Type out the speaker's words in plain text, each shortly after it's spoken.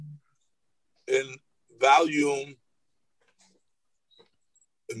in volume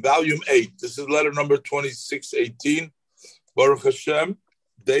 8. This is letter number 2618. Baruch Hashem,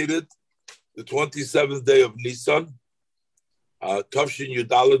 dated the 27th day of Nisan, Tafshin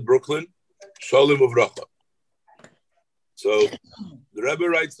Yudalit, Brooklyn, Sholem Uvracha. So the Rebbe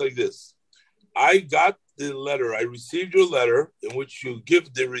writes like this: I got the letter, I received your letter in which you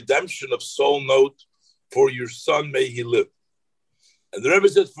give the redemption of soul note for your son, may he live. And the Rebbe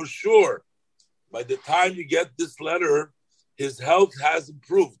says, for sure, by the time you get this letter, his health has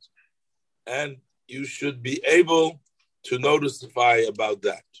improved. And you should be able to notify about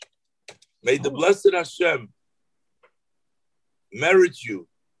that. May the blessed Hashem merit you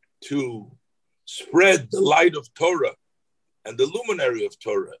to spread the light of Torah and the luminary of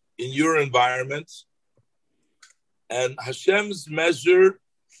Torah in your environment. And Hashem's measure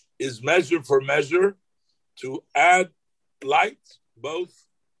is measure for measure to add light, both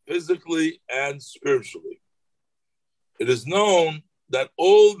physically and spiritually. It is known that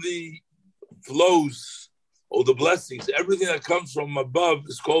all the flows, all the blessings, everything that comes from above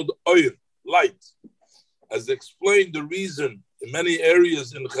is called oir, light. As explained the reason in many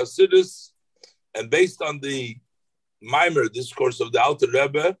areas in Chassidus, and based on the Maimer discourse of the Alter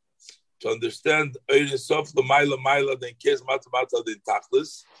Rebbe, to understand oir sof the maila then kes matamata the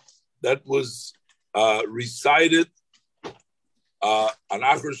tachlis, that was recited on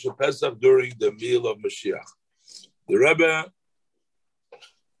Achar Shepesach during the meal of Mashiach. The Rebbe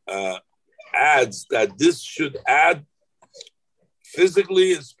adds that this should add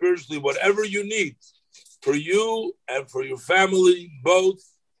physically and spiritually whatever you need for you and for your family, both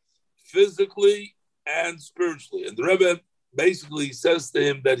physically and spiritually. And the Rebbe basically says to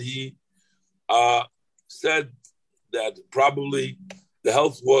him that he said that probably the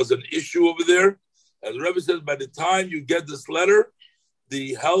health was an issue over there. And the Rebbe says, by the time you get this letter,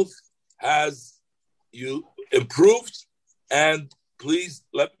 the health has you improved, and please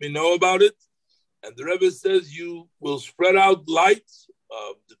let me know about it. And the Rebbe says you will spread out light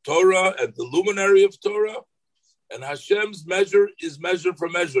of the Torah and the luminary of Torah, and Hashem's measure is measure for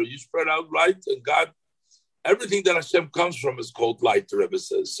measure. You spread out light, and God, everything that Hashem comes from is called light, the Rebbe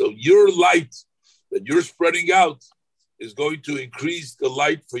says. So your light that you're spreading out is going to increase the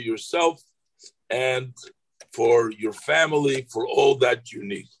light for yourself and for your family, for all that you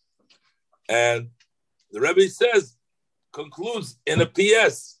need. And the Rebbe says, concludes in a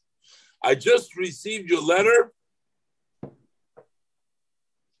PS, I just received your letter.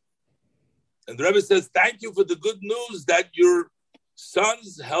 And the Rebbe says, thank you for the good news that your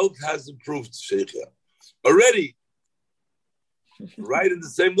son's health has improved, Sheikhya. Already, right in the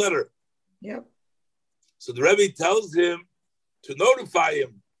same letter. Yep. So the Rebbe tells him to notify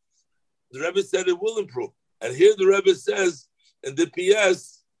him. The Rebbe said it will improve. And here the Rebbe says in the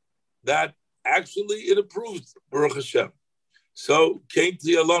PS that actually it improves, Baruch Hashem. So, Kain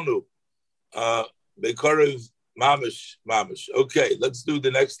Tiyalonu, Bekorev Mamish. Okay, let's do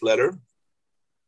the next letter.